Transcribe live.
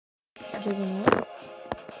juggernaut.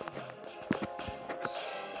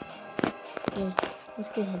 Yeah, let's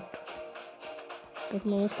go ahead. Wait,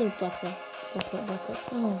 no, let's go to black side. Black side.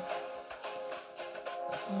 Oh.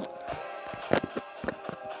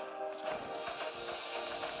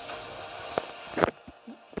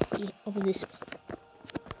 Yeah, over this way.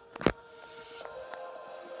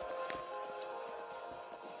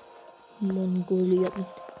 Mongolian.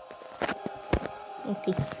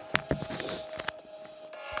 Okay.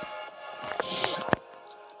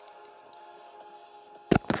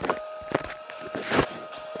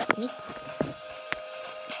 Okay.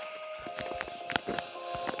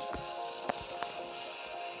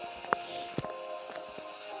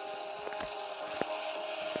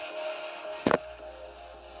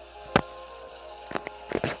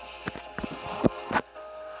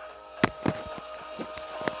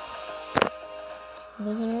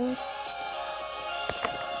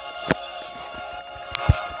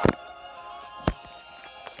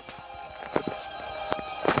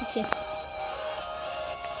 Okay.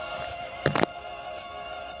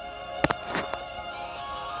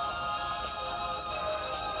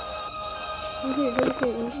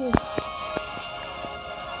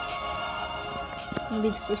 Maybe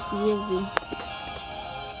the first year of the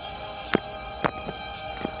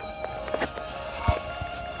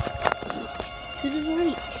to the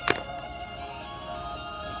right.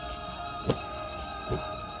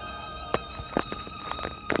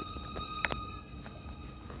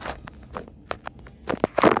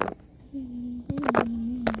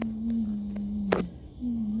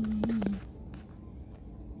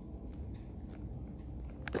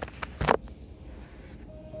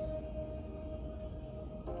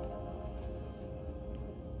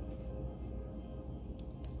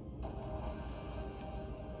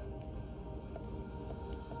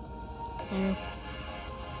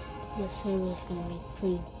 The server's gonna be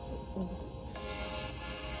pretty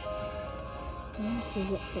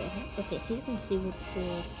save it for okay, he's gonna save it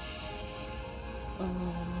for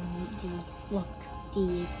the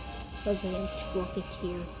President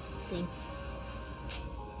Rocketeer thing.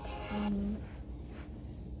 I'm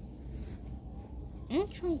gonna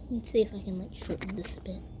try and see if I can like shorten this a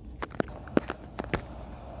bit.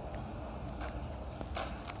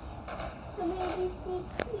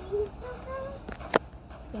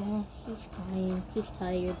 Yeah, he's fine. He's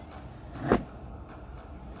tired.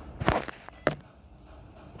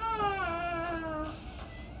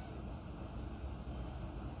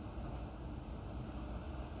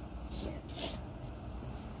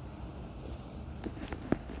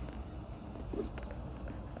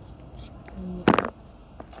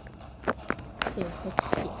 Okay, let's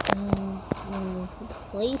see.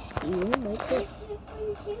 Place you right there.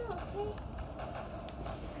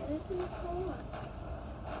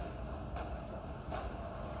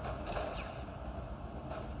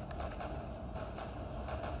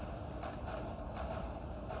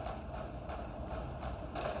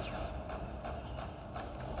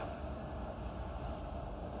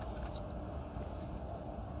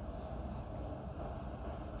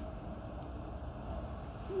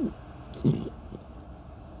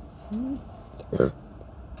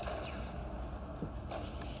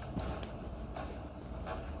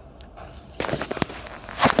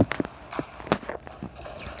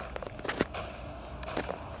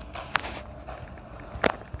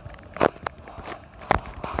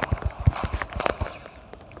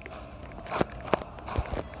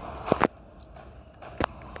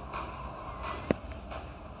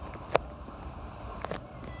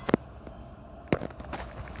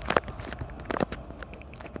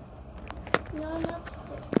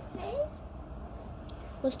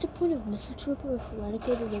 What's the point of Missile Trooper if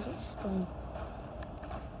Eradicator doesn't spawn?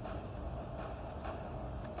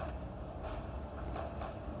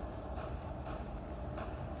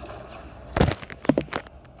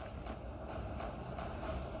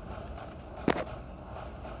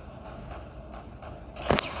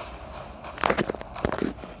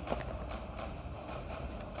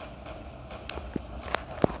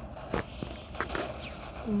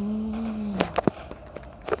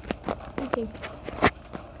 Okay.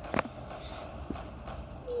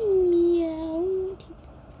 Meow.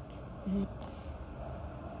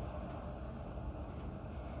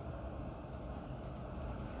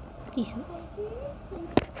 Decent.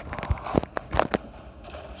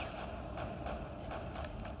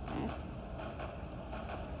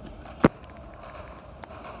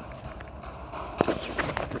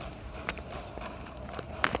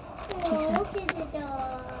 Oh, look at the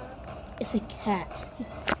dog. It's a cat.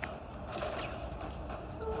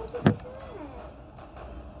 Oh, look at that.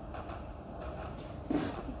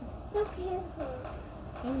 Don't kill her.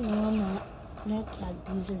 I No, I'm not. I'm not a cat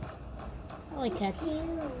abuser. I like cats.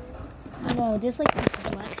 Cute. No, there's like this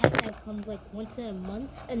black cat that comes like once in a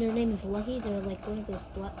month, and their name is Lucky. They're like one of those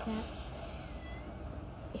black cats.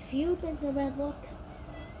 If you've been to bad luck,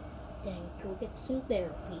 then go get some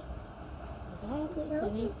therapy. As long as it's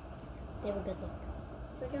clean, they have a good luck.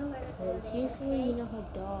 Because usually, you know how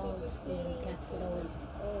dogs and cats would always.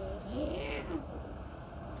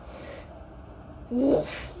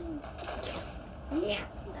 Woof. Yeah.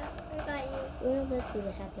 I got you. Well, that's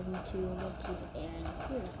what happened to monkeys and,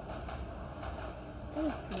 you know. I don't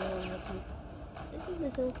know monkeys. I think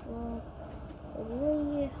there's also a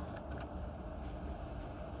really...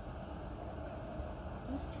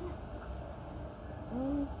 What's cat?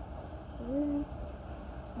 Really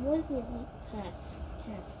wasn't like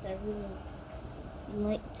cats that really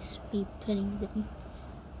liked me petting them.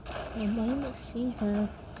 I haven't seen her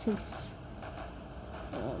since...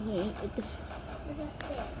 wait, what the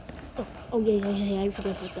Oh, yeah, I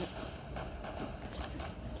forgot about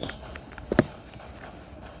that.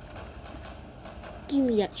 Give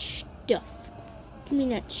me that stuff. Give me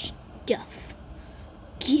that stuff.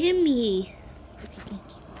 Gimme! Okay, thank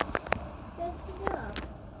you.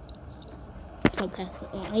 I'll pass it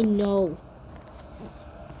on. I know.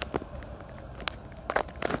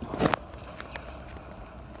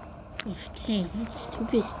 Oh, dang, that's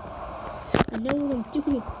stupid. I know what I'm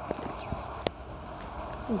doing.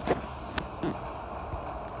 Ooh.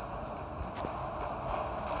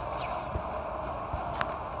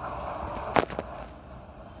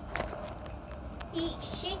 Eat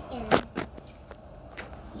chicken.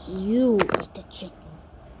 You eat the chicken.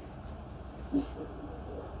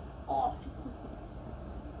 Oh.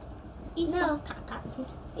 Eat No.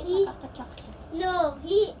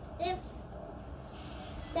 If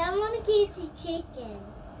that one eats the chicken.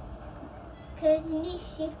 Because he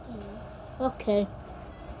needs chicken. Okay.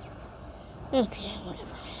 Okay,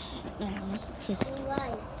 whatever. Let's just... He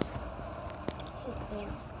likes chicken.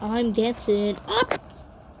 I'm dancing up.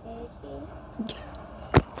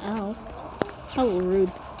 Ow. How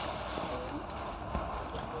rude.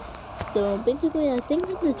 So basically, I think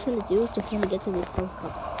what they're trying to do is they're trying to get to this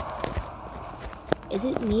helicopter. Is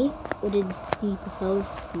it me, or did he propose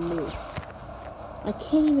to move? I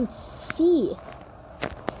can't even see.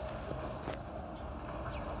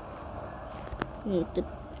 Wait, the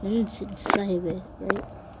plane's inside of it, right?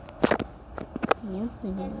 Yeah, I'm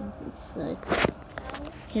thinking it's inside.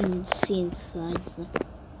 Can't even see inside, so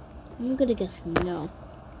I'm gonna guess no.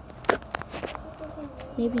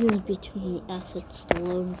 Maybe it would be too many assets to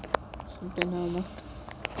load. Something, I don't know.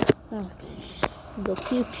 Okay. Go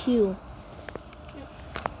pew pew.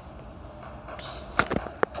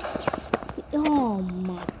 Oh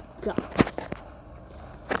my god.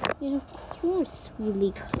 And of course we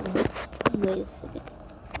leaked it. Wait a second.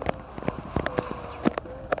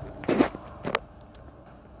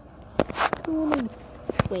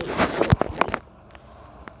 Wait.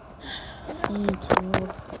 I need to know.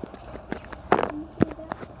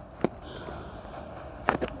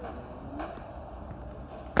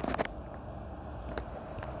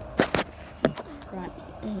 Right.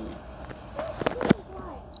 Anyway.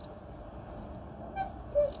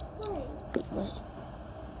 Good way.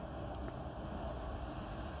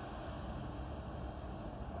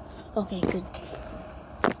 Okay, good.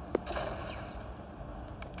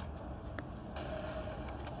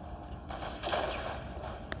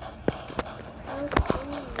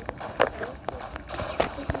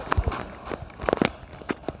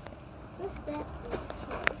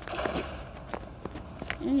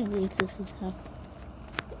 Anyways, this is how.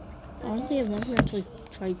 Honestly, I've never actually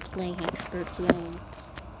tried playing expert zone.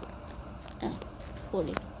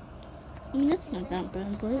 40. I mean, that's not that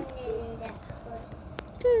bad, right?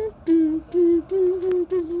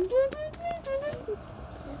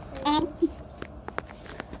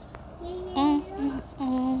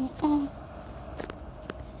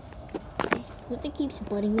 What that keeps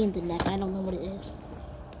biting me in the neck? I don't know what it is.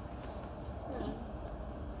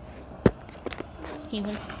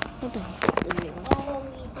 Even what the heck?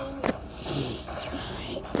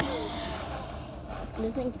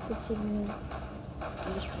 Nothing particular.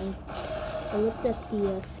 I looked at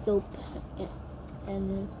the scope, and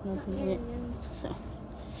there's nothing in it. So,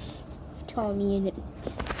 Tommy in it.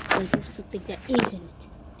 There's something that is in it.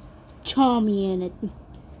 Tommy in it.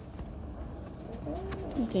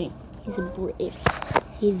 Okay, he's a British.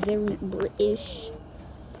 He's very British.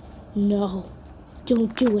 No,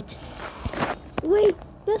 don't do it. Wait,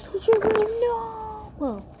 that's what you're gonna know.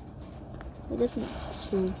 Well, it doesn't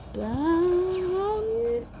so bad.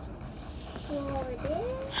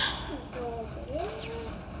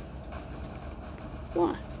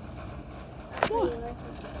 What? What?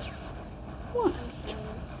 What?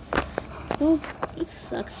 Oh, it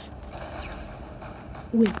sucks.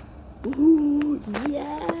 Wait. Ooh,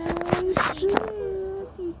 yes!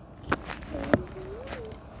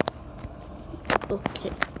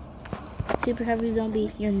 Okay. Super heavy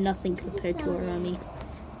zombie, you're nothing compared to our army.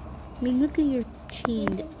 I mean, look at your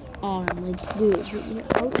chained arm. Like, dude,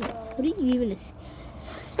 how do you even...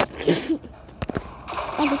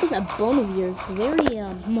 Oh, look at that bone of yours. Very,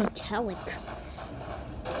 metallic.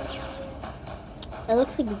 It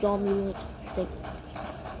looks like a zombie thing.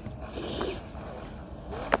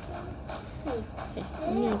 Okay,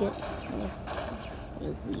 I'm gonna get one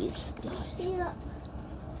of these guys.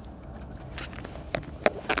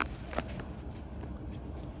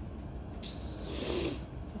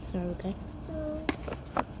 Sorry, okay?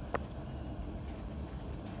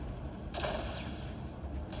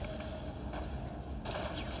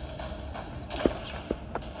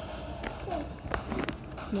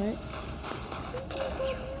 What?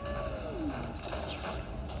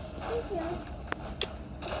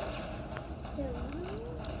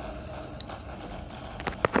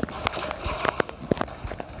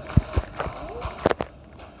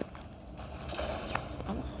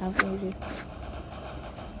 How easy.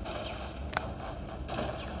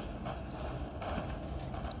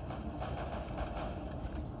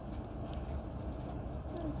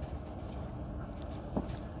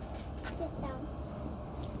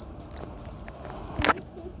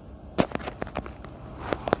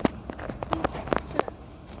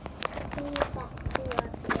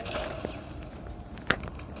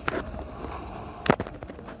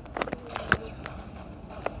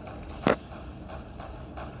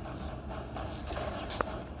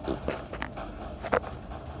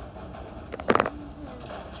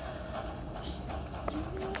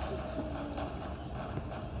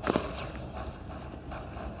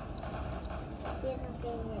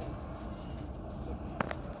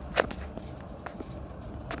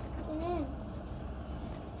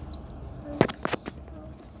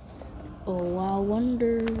 Oh, I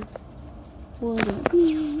wonder what it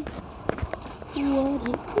means. What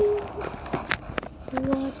it means.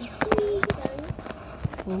 What it means.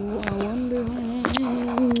 Oh, I wonder what it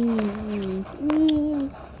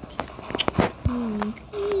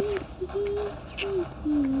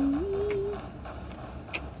means.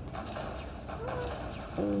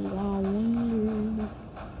 Oh, I wonder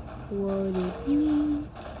what it means.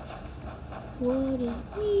 What it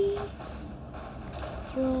means.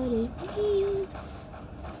 What it means.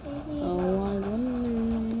 Oh, I wonder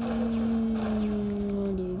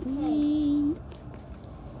what it means.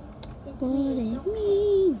 What it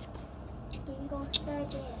means. Go inside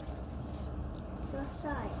there. Go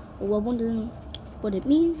inside. Oh, I wonder what it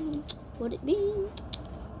means. What it means.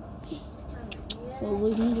 Oh, I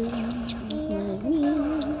wonder what it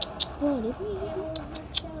means. What it means.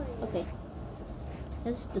 Okay.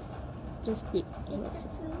 That's just the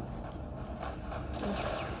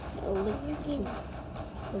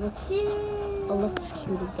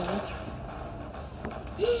electrocuted guy.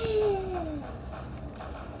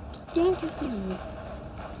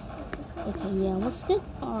 Okay, yeah, let's get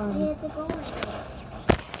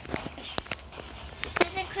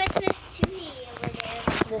There's a Christmas tree over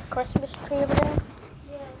there. the Christmas tree over there.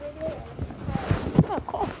 Yeah, over there. Oh,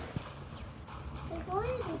 cool. It's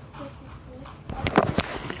going to be Christmas tree.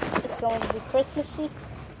 It's going to be Christmassy.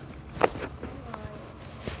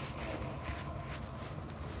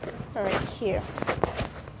 Alright, here.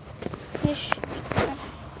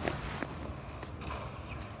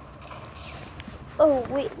 Oh,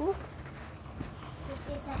 wait, look.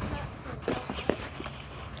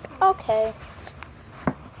 Okay.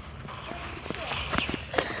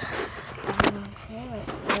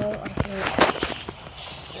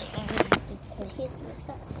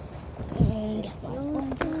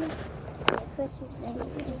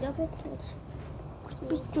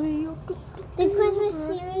 The Christmas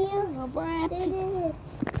cereal. Did it.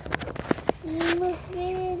 You must get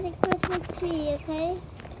in the Christmas tree, okay?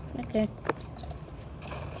 Okay.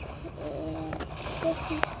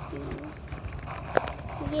 Christmas tree.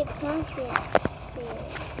 You get pumpkins.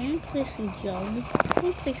 I'm placing jug.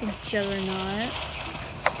 I'm placing juggernaut.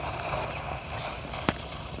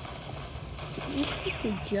 I'm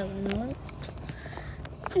placing juggernaut.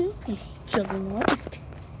 Juggernaut.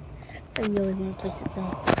 I really want to place it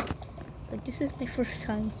down. Like, this is my first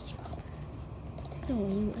time.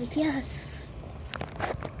 Oh, yes!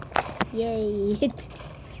 Yay!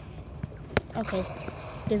 Okay,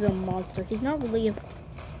 there's a monster. He's not really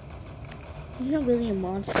a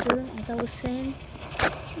monster, as I was saying.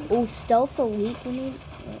 Oh, stealth elite. We need.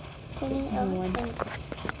 Can you open?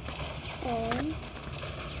 And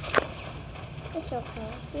it's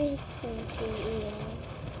okay. We can see you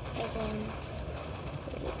again.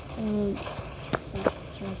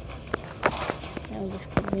 That was just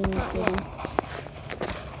really kidding.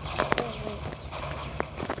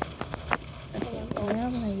 Okay, now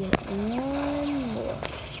I'm gonna get one more.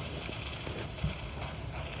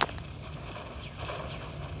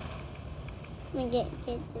 I'm gonna get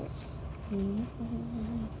this. And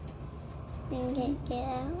get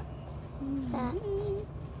out that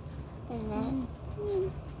and that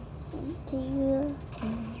into you.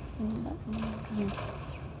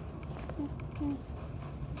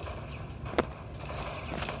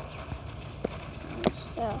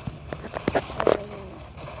 So.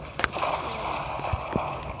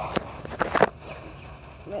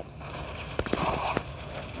 Right.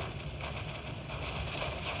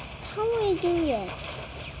 How do I do this?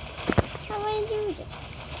 How do I do this?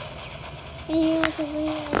 And you have to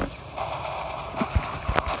realize.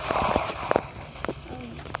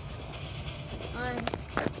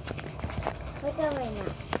 Look at right now.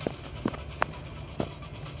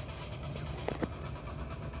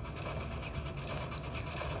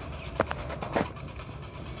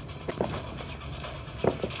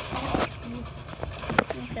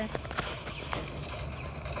 Okay.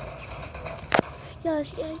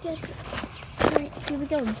 Yes. Alright, here we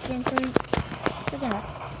go. Gen 3. Look at that.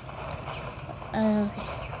 Okay.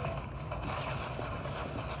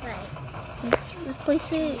 That's right. Let's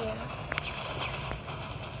place it. Yeah.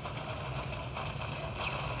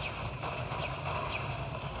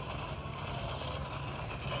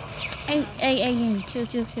 Hey, chill.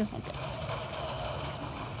 Okay.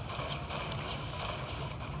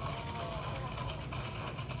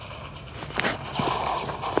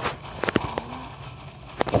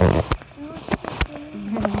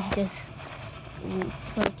 Just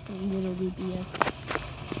switch to little DBS.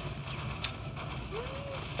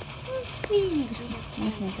 Please.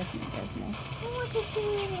 Definitely does now. I want to do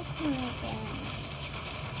it again.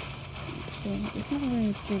 Okay, it's not really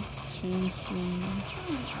a big change.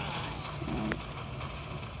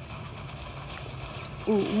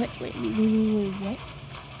 Oh, wait, what?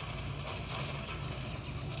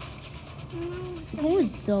 What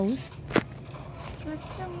was those? What's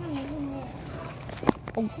someone in there?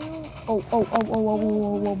 Oh,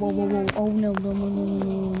 no.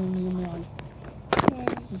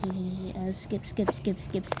 Skip.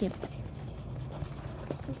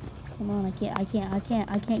 Come on, I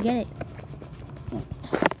can't get it.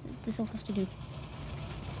 This is all I have to do.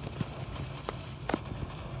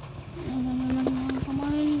 No, come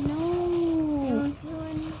on, no.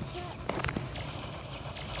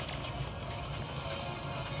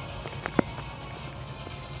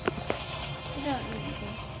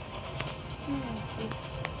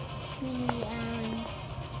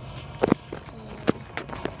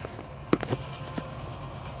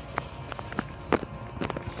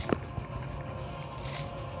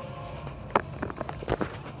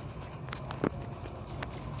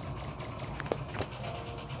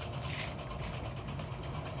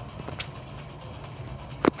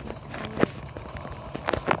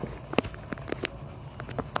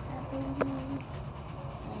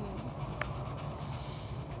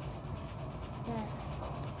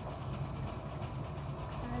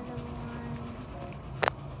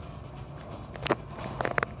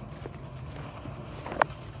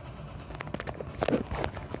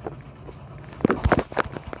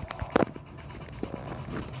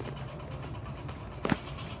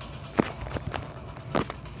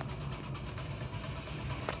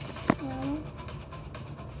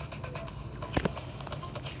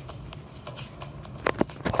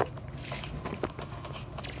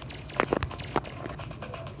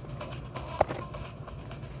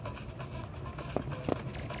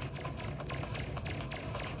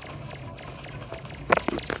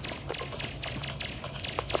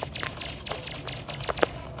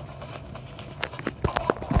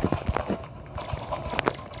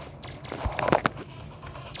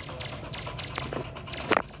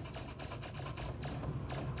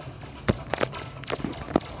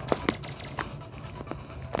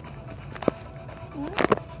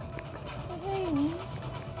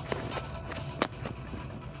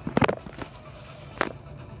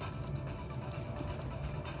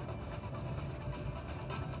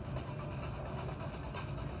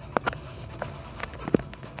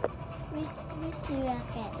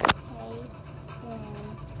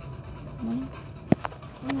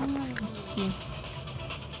 I don't need this.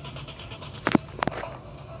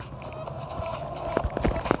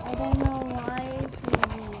 I don't know why it's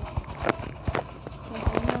moving.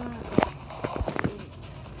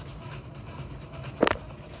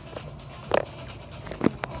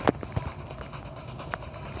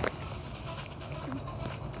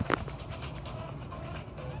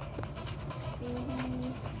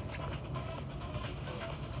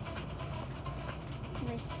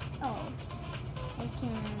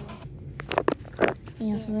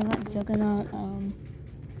 Yeah, so we got Juggernaut, I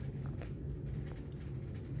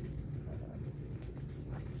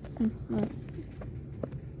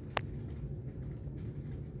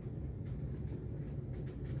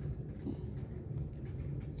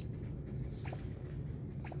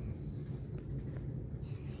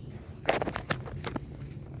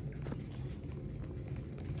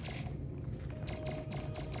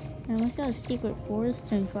went to a secret forest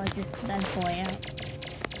to try this bad boy out.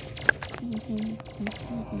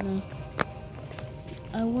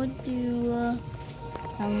 I would do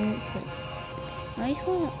download quick. I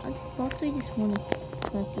mostly just want to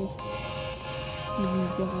practice using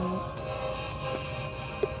juggernaut.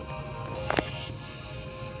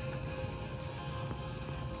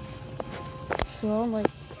 So I'll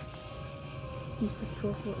like use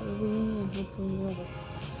patrol for early and hopefully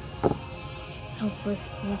it'll help us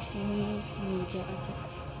much more when we get our job.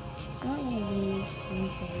 Not want to lose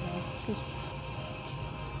anything though, because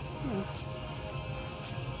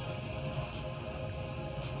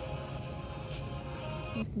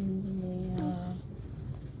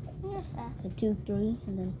the 2-3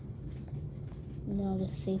 and then I'll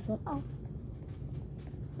just save up. Oh.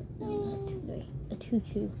 No, not 2-3. A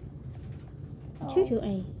 2-2. A 2-2 A.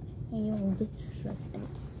 Oh, that's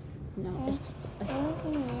no, it's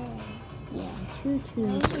yeah, 2-2.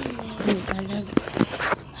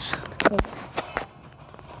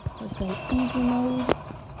 Let's go easy mode.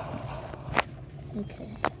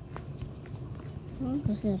 Okay.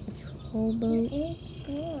 Let's get a patrol boat.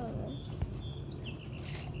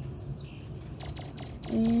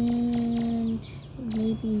 And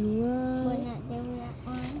maybe We're not doing that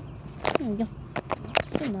one. There we go.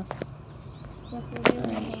 Good enough. Let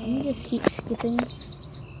me just keep skipping.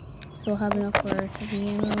 So I'll have enough for the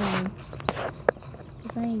ammo.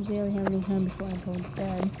 Because I barely have any time before I go to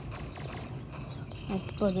bed. My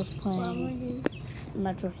brother's playing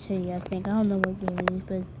Metro City, I think. I don't know what game it is,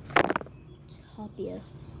 but Topia.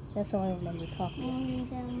 That's all I remember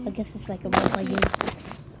talking. I guess it's like a multi game.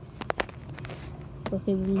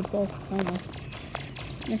 Okay, we need both. I know.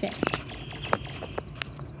 Okay.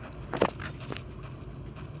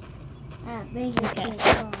 Okay.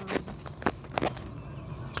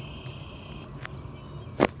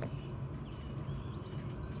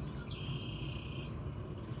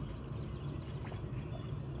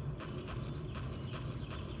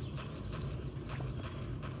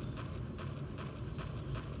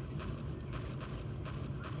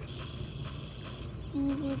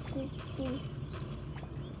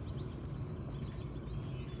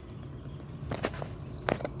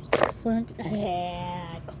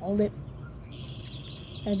 Yeah, I called it.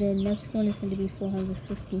 And then next one is going to be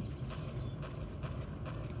 450.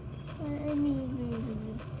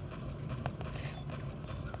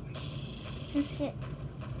 Just get.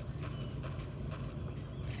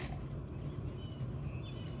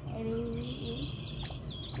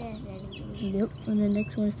 Yep, and the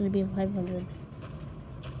next one is going to be 500.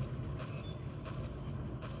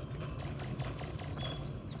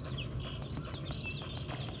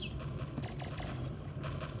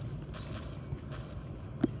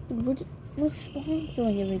 We're spawn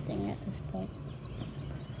killing everything at this point.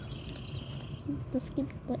 The skip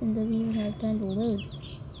button doesn't even have time to load.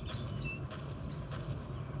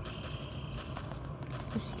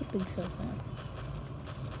 We're skipping so fast.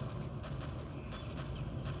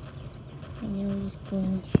 And now we're just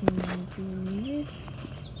going to do this.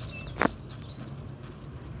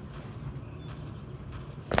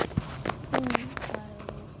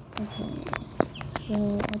 Okay. So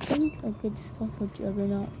I think a good spot for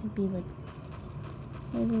Juggernaut would be like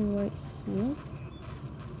maybe right here.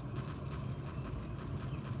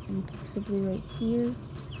 And possibly right here.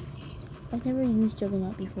 I've never used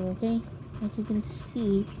Juggernaut before, okay? As you can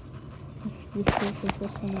see, this is the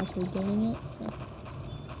first time I'm actually doing it, so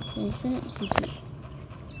it shouldn't be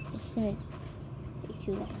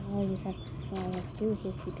too long. All I just have to do is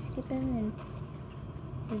just keep skipping and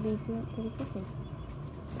we'll be doing it pretty quickly.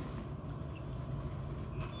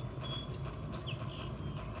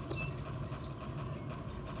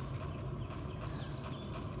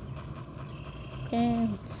 Okay,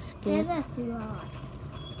 let's skip. Yeah, that's hot.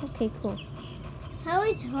 Okay, cool. How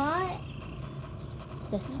is hot?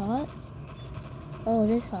 That's hot? Oh,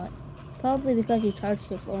 it is hot. Probably because you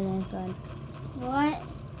charged it for a long time. What?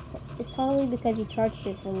 It's probably because you charged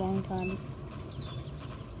it for a long time.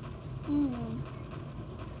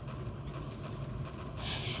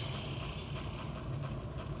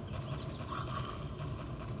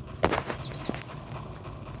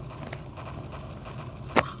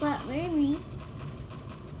 But maybe.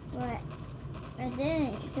 But I did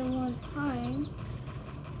it the one time.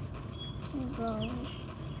 Go.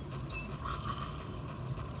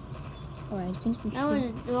 Alright, I think we I want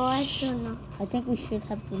to go. I don't know. I think we should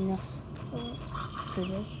have enough for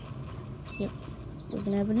this. Yep, we're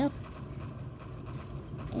gonna have enough.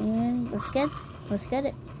 And let's get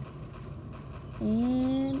it.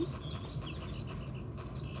 And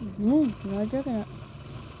no juggernaut.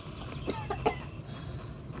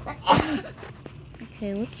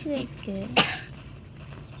 Okay, what should I get?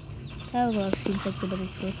 Power glove seems like the better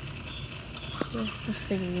choice. Yeah, let's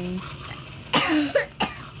figure it in.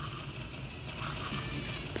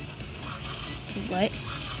 What?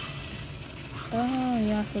 Oh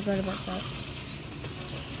yeah, I forgot about that.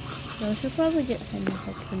 So I should probably get him a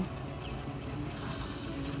second.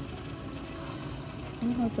 I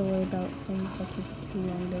don't have to worry about him taking too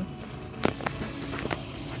long though.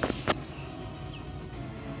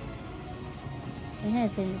 I had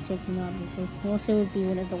to take him obviously. Also would be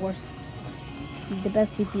one of the worst. The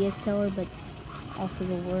best DPS tower, but also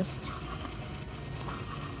the worst.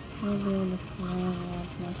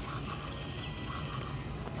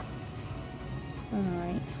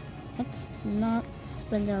 Alright. Let's not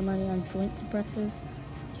spend our money on joint suppressors.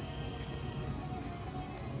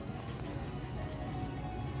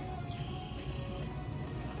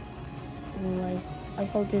 I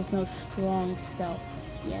hope there's no strong stealth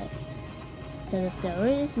yet. Because if there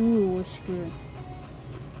is, ooh, we're screwed.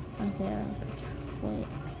 Okay, wait.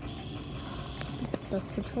 The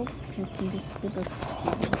patrol can just give us.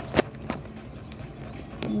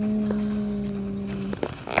 I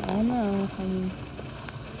don't know. I mean,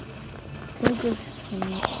 could just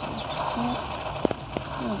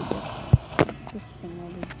this thing will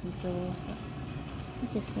be considerable. So I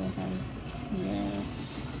just gonna have, yeah.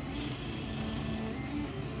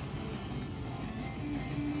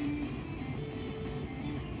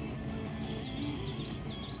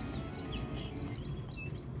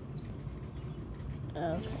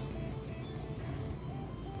 Okay.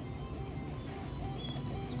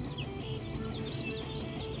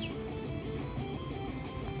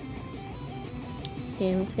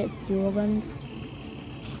 Okay, let's get dual guns.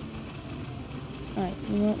 Alright,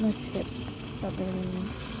 you know what? Let's skip. Stop it.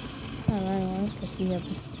 I don't know, because we have.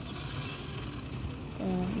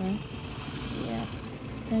 No. Yeah.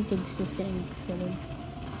 I think it's just getting shredded.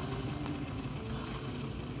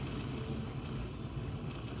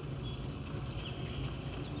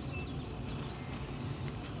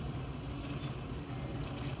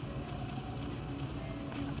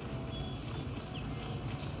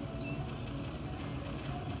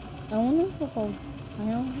 I wonder if the whole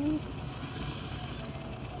pile has.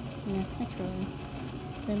 Yeah, actually.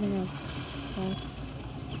 7 of well,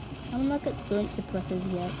 I'm not at joint suppressors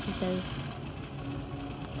yet because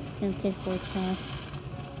it's gonna take more cash.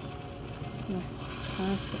 No,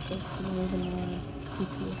 cash because it's more than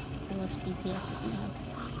DPS. Less DPS now.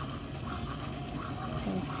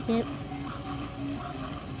 Okay, skip.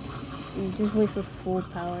 And just wait for full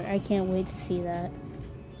power. I can't wait to see that.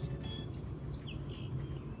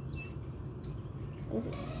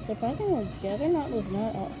 Surprisingly, Juggernaut was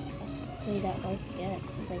not really that hard to get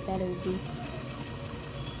as I thought it would be.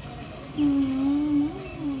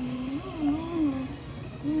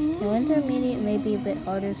 Now, intermediate may be a bit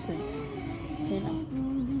harder since, you know,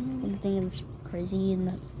 everything is crazy in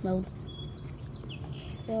that mode.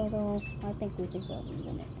 Still, though, I think we can go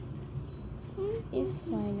in it. If I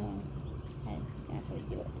know I actually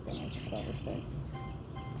do it, then I should probably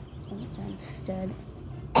start instead.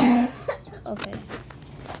 Okay.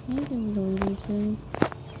 I'm going to go leaving soon.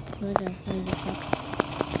 We're going to leave the cup.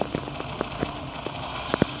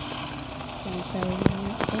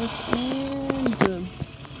 And boom.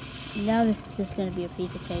 Now this is just going to be a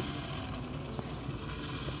piece of cake.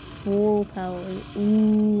 Full power.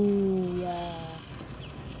 Ooh, yeah.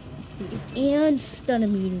 And stun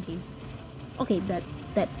immunity. Okay, that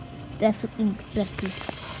definitely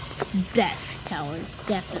best tower.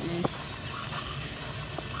 Definitely.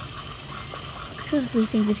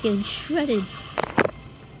 Everything just getting shredded.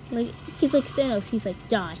 Like, he's like Thanos. He's like,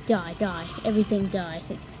 die, die, die. Everything die.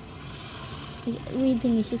 Like,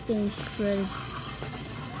 everything is just getting shredded.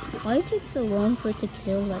 Why it takes so long for it to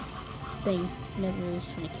kill that thing? Never is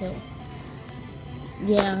trying to kill.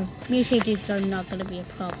 Yeah, mutations are not going to be a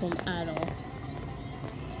problem at all.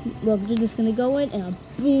 Look, they're just going to go in and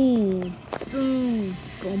boom, boom,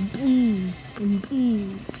 boom, boom, boom,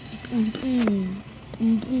 boom, boom, boom.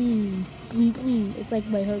 Boom, boom, boom, boom. It's like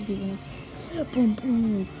my heart beating. Boom,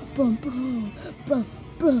 boom, boom, boom, boom,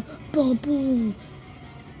 boom, boom, boom,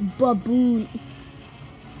 baboon.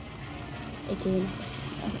 Okay.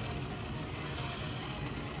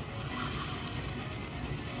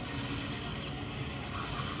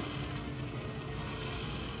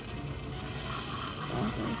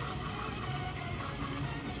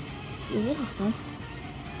 Okay, this is fun.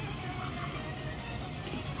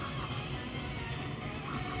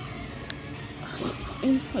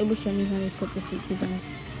 I wish I knew how to put the features on.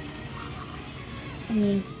 I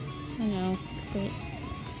mean, I know, but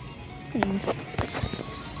anyways.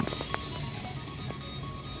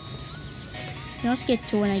 Now let's get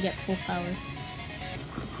to when I get full power.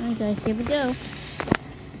 Alright guys, here we go.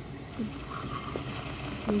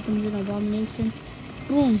 Here comes an abomination.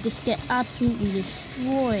 Boom, just get absolutely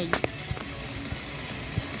destroyed.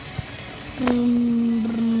 Boom,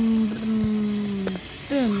 boom, boom.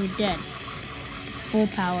 Boom, you're dead. Full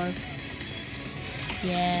power.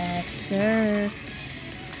 Yes, sir.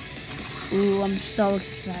 Ooh, I'm so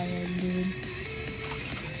excited, dude.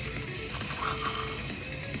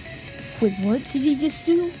 Wait, what did he just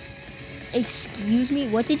do? Excuse me,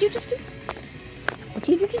 what did you just do? What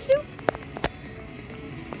did you just do?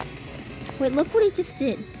 Wait, look what he just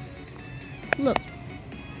did. Look.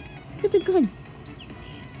 Look at the gun.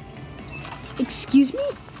 Excuse me?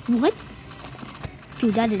 What?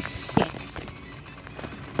 Dude, that is sick.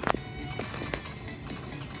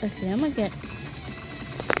 Okay, I'm gonna get...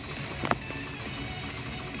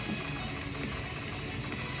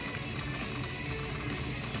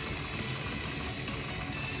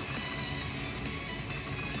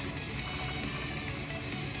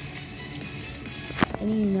 I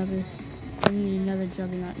need another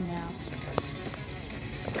juggernaut now.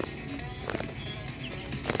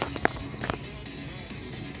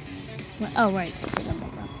 What? Oh, right. Okay, I'm back.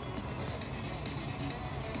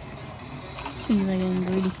 Seems like I'm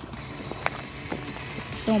greedy.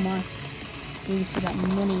 So am I. Greedy for that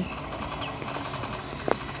money.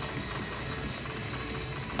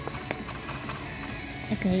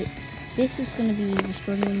 Okay, this is gonna be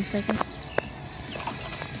destroyed in a second.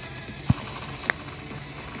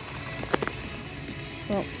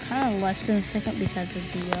 Well, kind of less than a second because of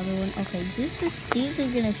the other one. Okay, these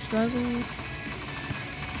are gonna struggle.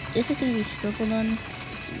 This is gonna be struggled on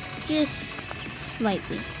just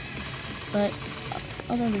slightly, but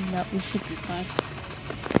other than that, we should be fine.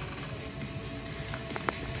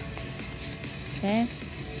 Okay,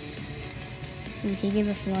 he gave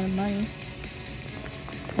us a lot of money.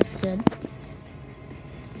 That's good.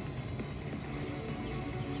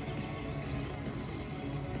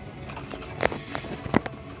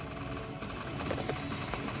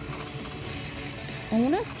 I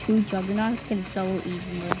wonder if 2 juggernauts can solo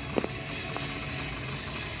easily.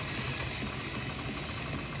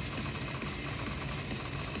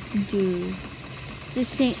 Dude,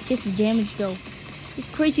 this damage though. It's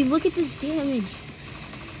crazy. Look at this damage.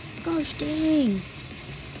 Gosh dang.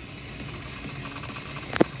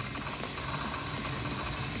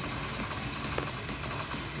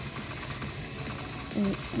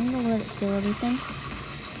 Wait, I'm gonna let it kill everything.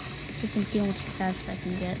 You can see how much cash I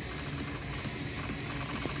can get.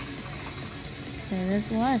 Okay,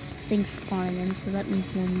 there's a lot of things spawning in, so that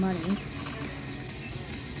means more money.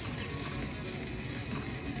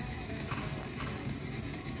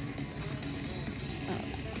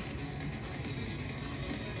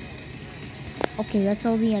 Okay, that's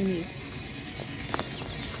all the enemies.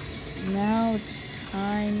 Now it's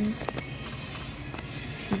time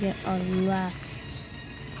to get our last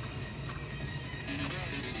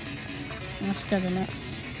juggernaut.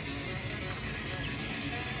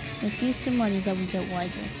 Let's use the money that we get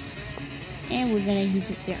wisely. And we're gonna use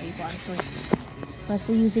it very wisely. Plus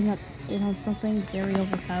we're using it on something very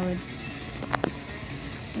overpowered.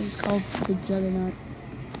 It's called the Juggernaut.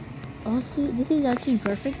 Also, this is actually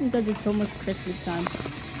perfect because it's almost Christmas time.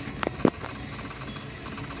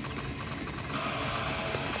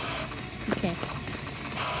 Okay.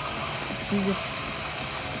 Let's see this.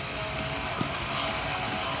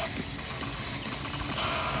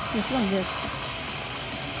 Let's run this.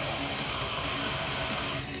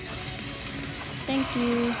 Thank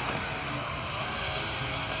you.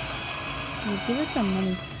 Give us some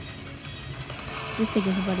money. Just take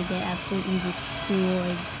everybody get absolutely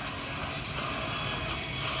destroyed.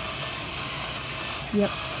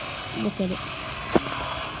 Yep. Look at it.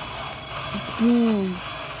 Boom.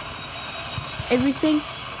 Everything.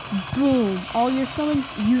 Boom. All your summons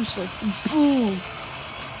useless. Boom.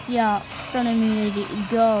 Yeah. Stun immunity.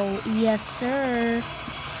 Go. Yes, sir.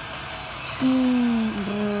 Boom.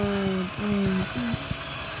 Boom. Boom.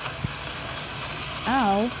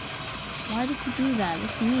 Ow. Why did you do that?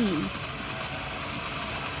 It's mean.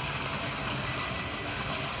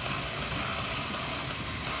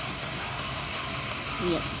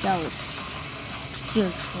 Yep, that was pure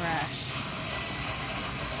trash.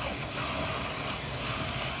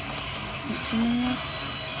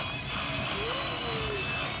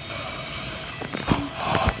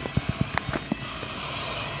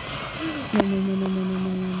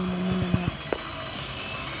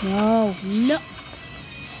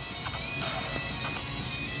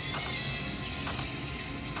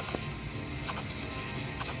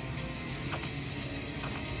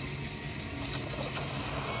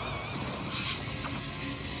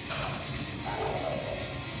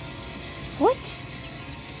 What?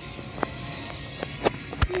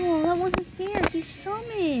 No, that wasn't fair. He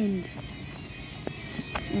summoned.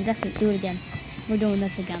 And that's it. Do it again. We're doing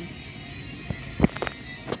this again.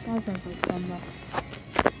 That sounds like fun though.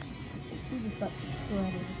 He just got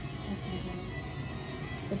shredded.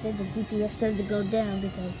 But then the GPS started to go down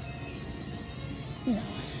because, you know,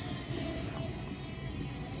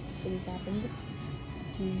 things happened.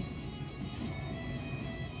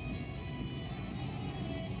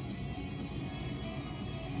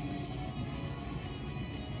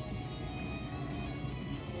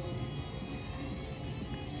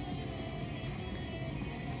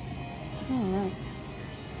 Alright.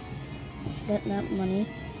 Get that money.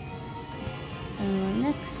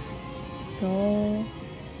 Next goal.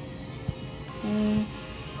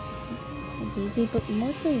 Easy, but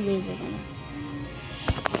mostly laser gun.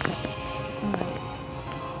 Alright.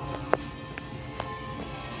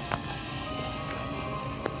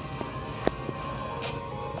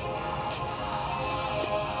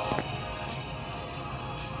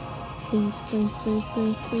 Please, please, please,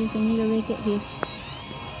 please, please, I need to make it here.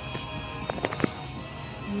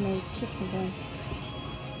 No, just one.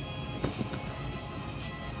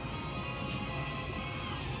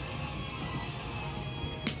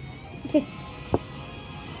 Okay.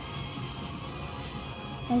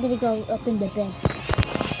 I'm gonna go up in the bed.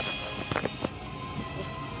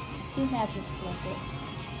 He has his blanket.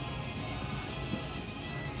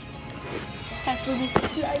 It's time for me to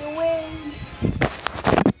fly away.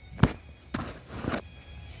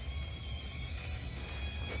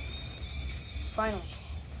 Finally.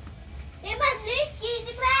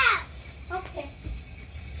 Okay.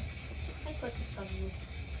 I put this on you.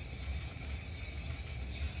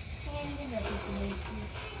 And you're ready to make you.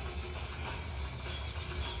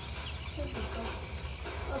 Here we go.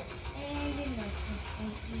 Oh, and you're ready to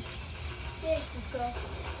make you. There you go.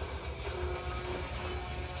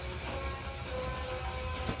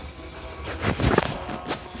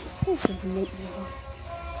 This is make me hot.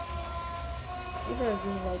 These are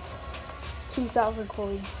like 2,000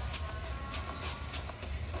 coins.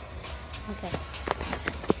 Okay.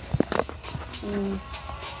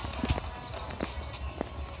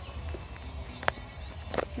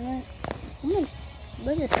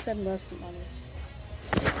 Let's just spend less money.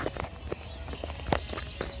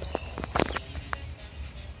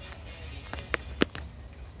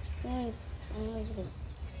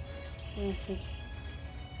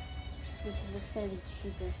 This is gonna be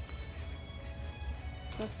cheaper.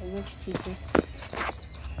 Okay, much cheaper.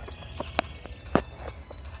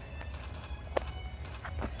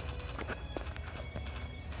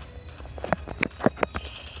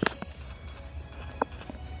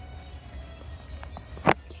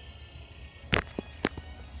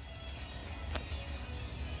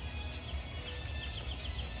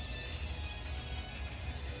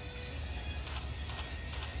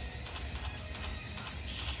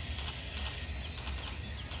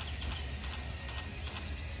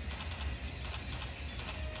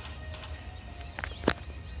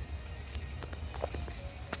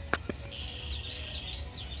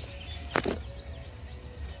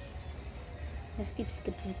 Let's keep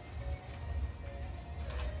skipping.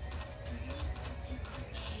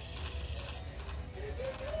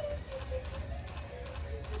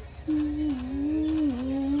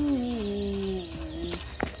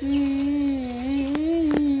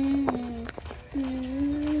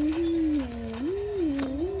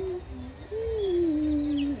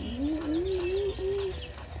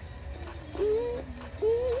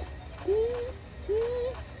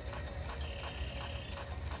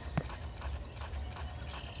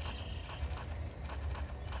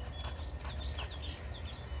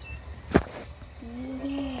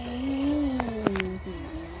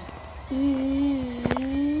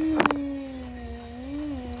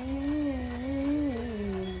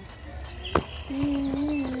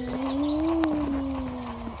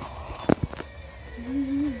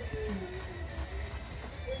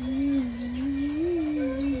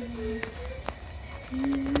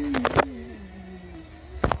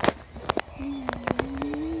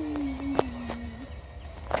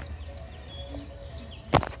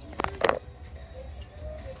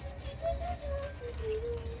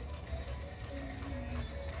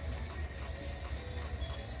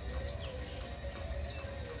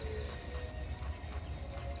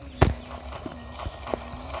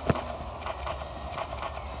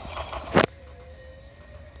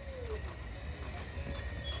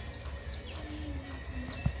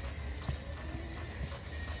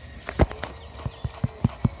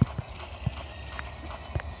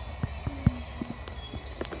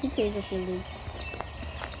 Who cares if you lose?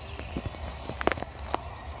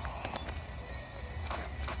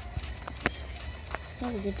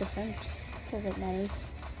 That was a good defense. That's all that matters.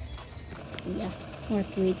 Yeah, more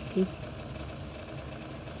 3 HP.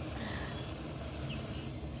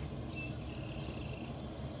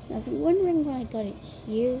 Now, if you're wondering why I got it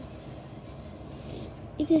here,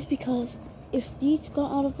 it is because if these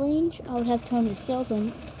got out of range, I would have time to sell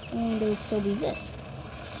them, and there would still be this.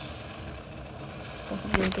 So I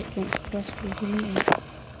could get drunk suppressed with me.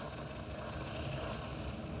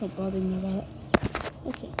 Don't bother me about it.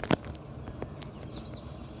 Okay.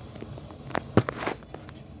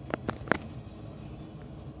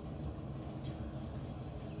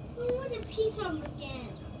 I want a piece of it again.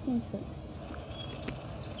 That's it.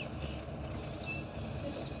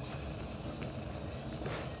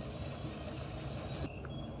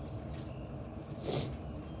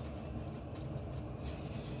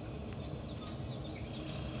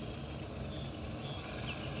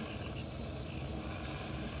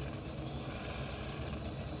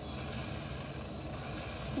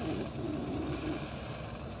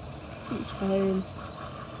 I'm tired.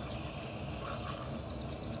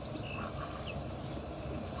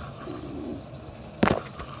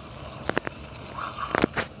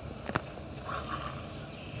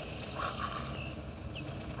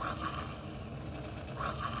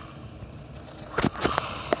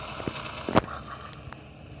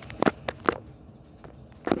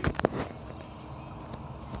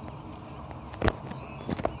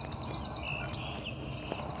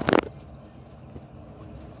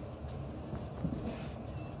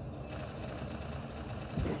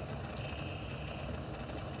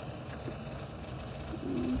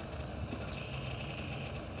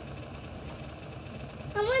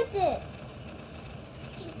 I want this.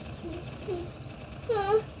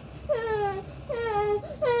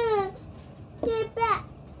 Get back.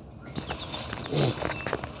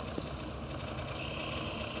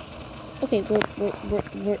 Okay, we're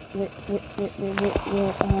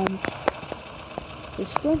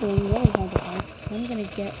struggling really hard right now, so I'm gonna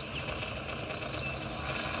get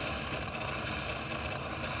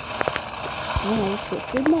switch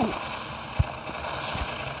good money.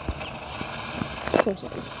 Of course I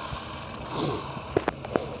did.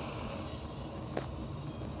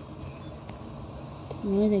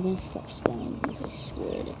 When are they gonna stop spawning these? I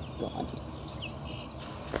swear to God.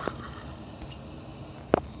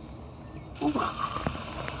 Okay.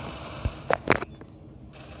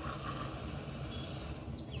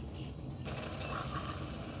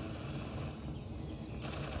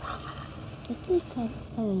 Let's just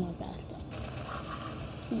cover my bathtub.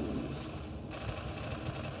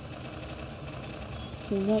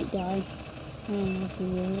 He might die. I don't know if he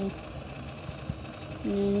will.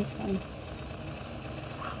 No, that's fine.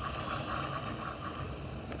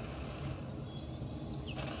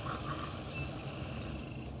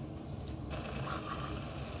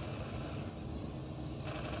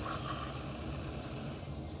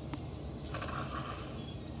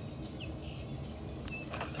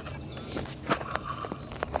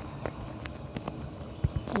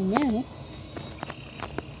 And now,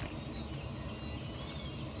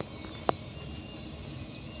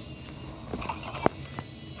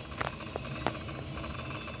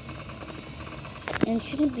 and it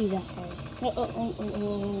shouldn't be that hard. I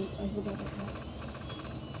forgot about that.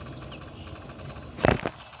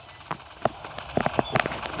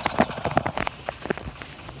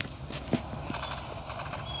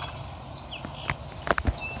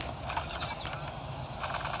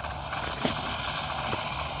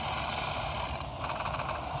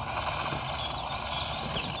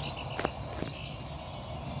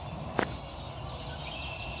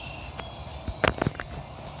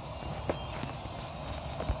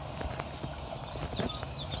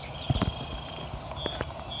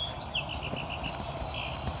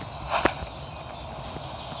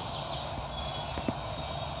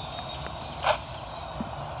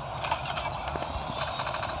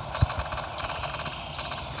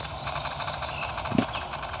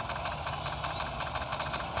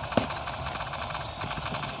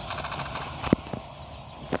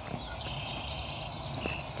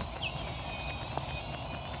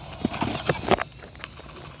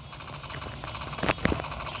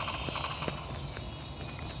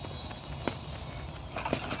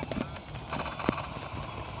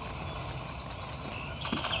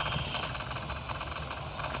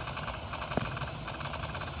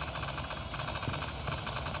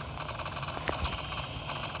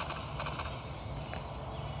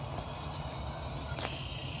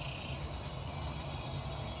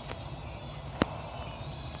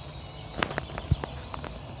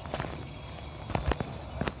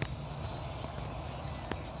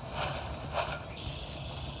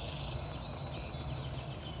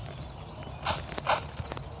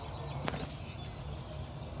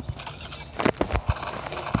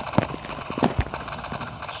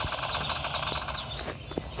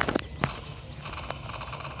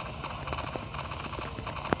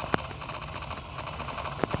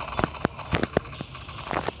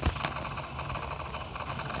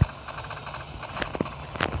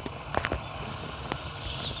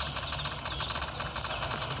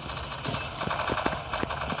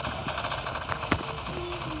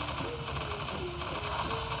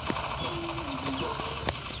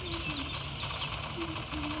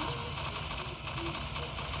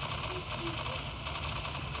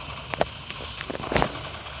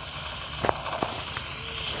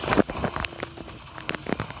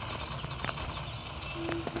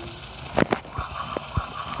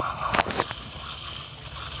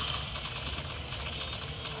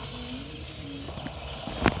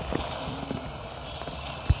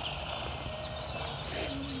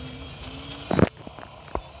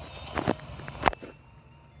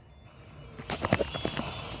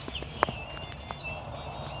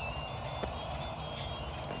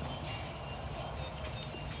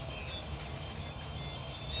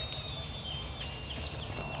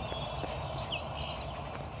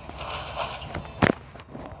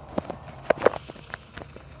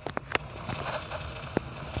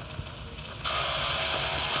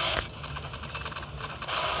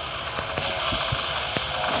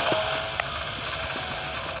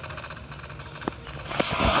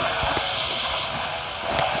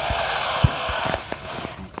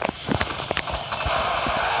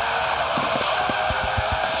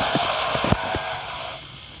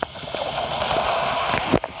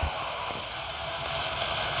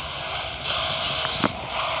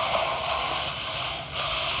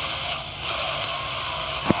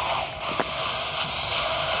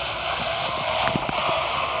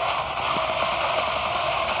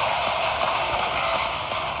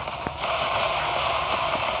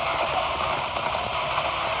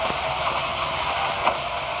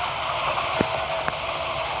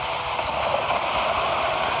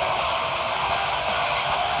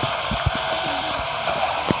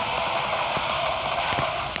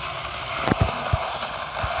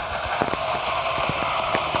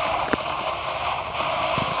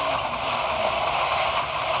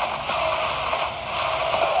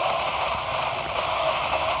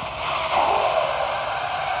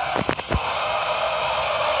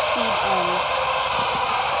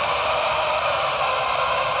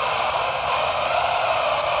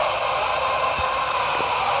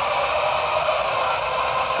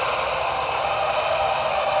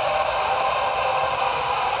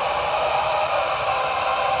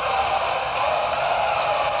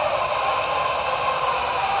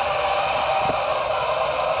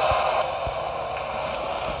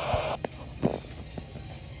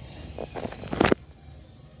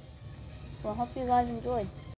 Well, I hope you guys enjoyed.